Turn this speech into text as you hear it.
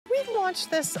launch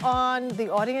this on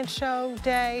the audience show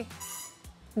day?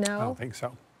 No? I don't think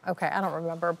so. Okay, I don't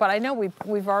remember, but I know we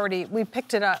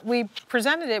picked it up. We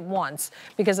presented it once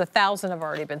because 1,000 have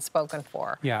already been spoken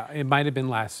for. Yeah, it might have been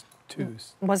last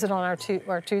Tuesday. Was it on our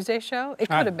Tuesday show? It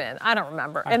could have been. I don't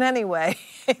remember. And anyway,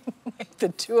 the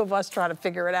two of us trying to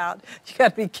figure it out. You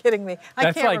got to be kidding me.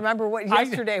 I can't remember what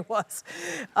yesterday was.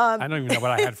 I don't even know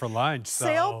what I had for lunch. So.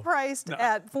 Sale priced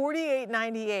at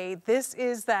 $48.98. This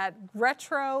is that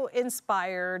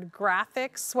retro-inspired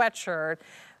graphic sweatshirt.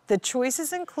 The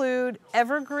choices include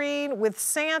evergreen with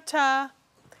Santa,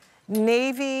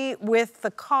 navy with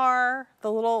the car,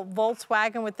 the little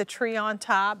Volkswagen with the tree on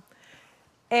top,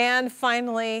 and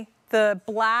finally the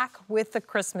black with the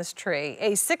Christmas tree.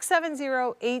 A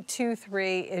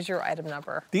 670823 is your item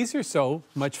number. These are so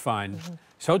much fun,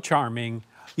 so charming.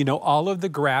 You know, all of the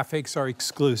graphics are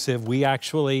exclusive. We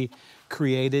actually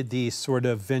created these sort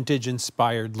of vintage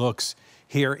inspired looks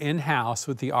here in-house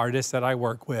with the artists that I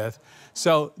work with.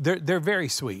 So they're very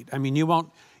sweet. I mean,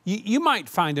 you might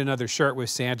find another shirt with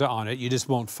Santa on it. You just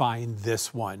won't find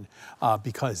this one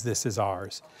because this is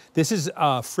ours. This is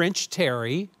French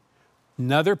terry,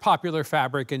 another popular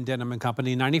fabric in Denim &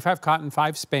 Company, 95 cotton,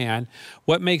 5 span.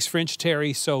 What makes French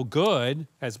terry so good,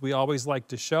 as we always like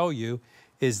to show you,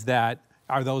 is that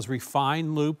are those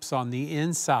refined loops on the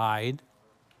inside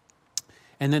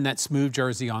and then that smooth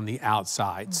jersey on the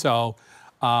outside. So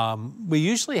we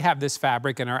usually have this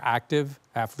fabric in our active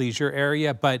athleisure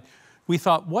area, but we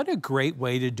thought, what a great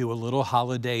way to do a little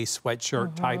holiday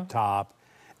sweatshirt type top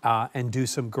and do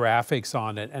some graphics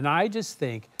on it. And I just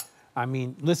think, I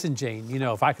mean, listen, Jane, you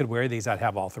know, if I could wear these, I'd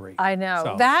have all three. I know.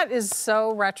 So. That is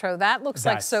so retro. That looks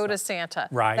like Soda Santa.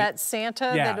 Right. That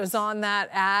Santa that was on that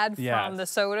ad from the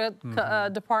soda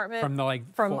department. From the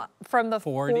from the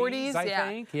 40s, I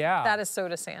think. Yeah. That is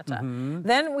Soda Santa.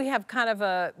 Then we have kind of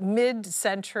a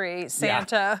mid-century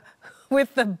Santa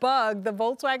with the bug, the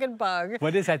Volkswagen Bug.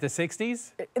 What is that, the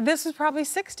 60s? This is probably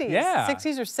 60s. Yeah.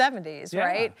 60s or 70s,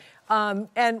 right? And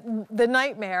the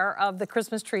nightmare of the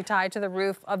Christmas tree tied to the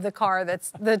roof of the car,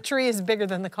 the tree is bigger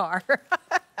than the car.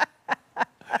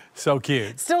 So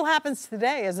cute. Still happens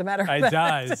today, as a matter of fact. It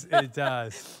does, it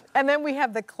does. And then we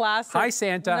have the classic, hi,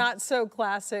 Santa, not so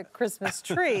classic Christmas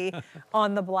tree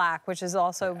on the black, which is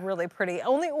also really pretty.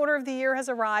 Only order of the year has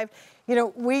arrived. You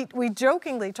know, we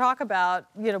jokingly talk about,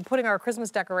 you know, putting our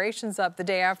Christmas decorations up the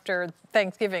day after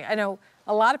Thanksgiving. I know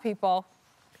a lot of people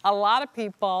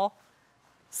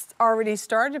already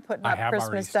started putting up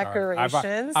Christmas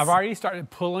decorations. I've already started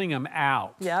pulling them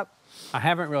out. Yep. I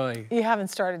haven't really. You haven't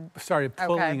started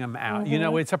pulling them out. You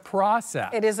know, it's a process.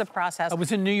 It is a process. I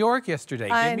was in New York yesterday.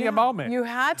 Give me a moment. You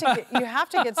have to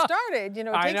get started. You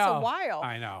know, it takes a while.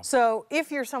 I know. So if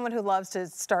you're someone who loves to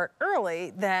start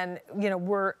early, then, you know,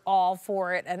 we're all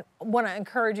for it and want to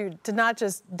encourage you to not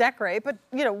just decorate, but,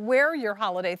 you know, wear your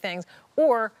holiday things.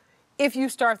 Or if you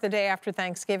start the day after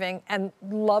Thanksgiving and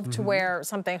love to wear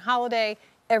something holiday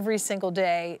every single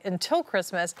day until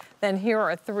Christmas, then here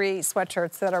are 3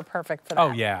 sweatshirts that are perfect for that.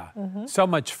 Oh, yeah. So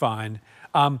much fun.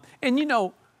 And, you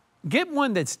know, get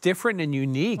one that's different and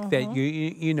unique that,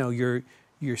 you know, your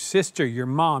sister, your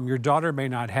mom, your daughter may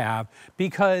not have,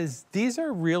 because these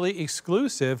are really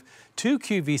exclusive to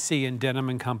QVC and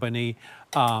Denim & Company.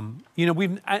 You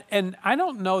know, and I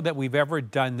don't know that we've ever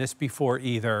done this before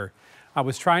either. I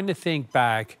was trying to think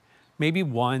back, maybe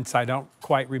once, I don't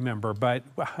quite remember, but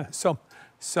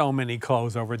so many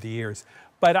clothes over the years.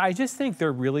 But I just think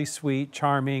they're really sweet,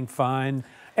 charming, fun.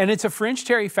 And it's a French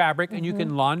terry fabric, and you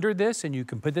can launder this, and you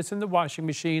can put this in the washing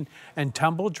machine and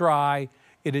tumble dry.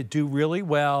 It'd do really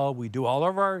well. We do all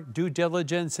of our due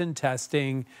diligence and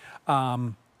testing.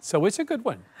 So it's a good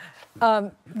one.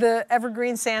 The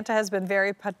evergreen Santa has been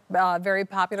very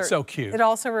popular. So cute. It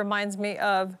also reminds me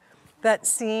of that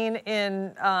scene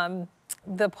in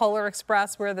the Polar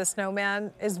Express where the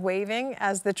snowman is waving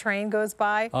as the train goes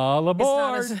by. All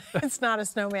aboard! It's not a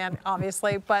snowman,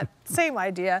 obviously, but same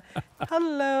idea.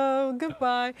 Hello,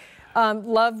 goodbye.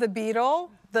 Love the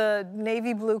beetle, the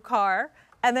navy blue car,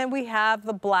 and then we have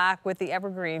the black with the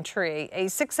evergreen tree, a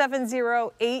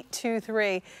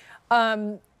 670823.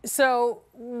 So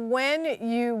when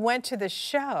you went to the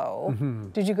show,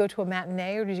 did you go to a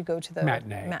matinee or did you go to the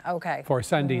matinee? Okay. For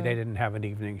Sunday, they didn't have an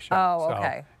evening show. Oh,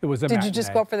 okay. So it was a matinee. Did you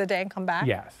just go up for the day and come back?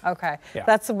 Yes. Okay. Yeah.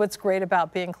 That's what's great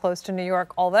about being close to New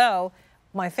York. Although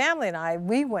my family and I,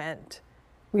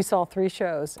 we saw 3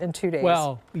 shows in 2 days.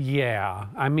 Well, yeah.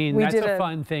 I mean, that's a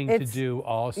fun thing to do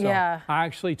also. Yeah. I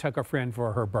actually took a friend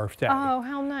for her birthday. Oh,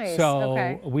 how nice.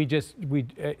 So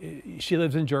she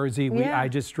lives in Jersey. I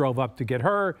just drove up to get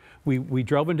her. We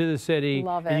drove into the city.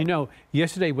 Love it. And you know,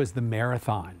 yesterday was the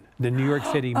marathon. the New York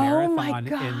City Marathon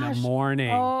in the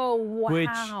morning. Oh, wow. Which,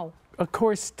 of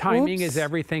course, timing is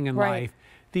everything in life.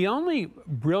 The only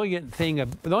brilliant thing,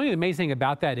 the only amazing thing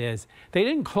about that is they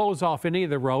didn't close off any of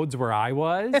the roads where I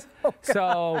was.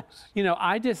 So, you know,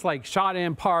 I just like shot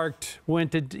in, parked,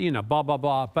 went to, you know, blah, blah,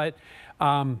 blah. But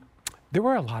there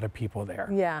were a lot of people there.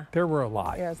 Yeah. There were a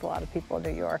lot. There's a lot of people in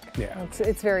New York. Yeah.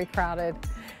 It's very crowded.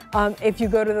 If you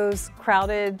go to those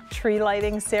crowded tree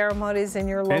lighting ceremonies in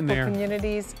your local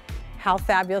communities, how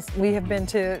fabulous. We have been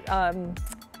to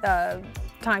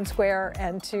Times Square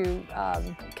and to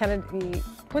Kennedy,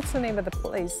 what's the name of the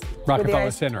place? Rockefeller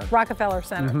Center. Rockefeller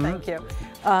Center, thank you,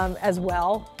 as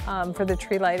well for the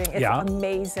tree lighting. It's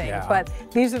amazing. But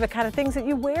these are the kind of things that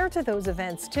you wear to those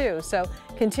events too. So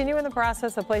continue in the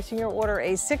process of placing your order.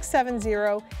 A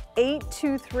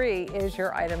 670-823 is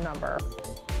your item number.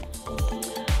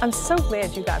 I'm so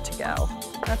glad you got to go.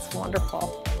 That's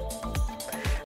wonderful.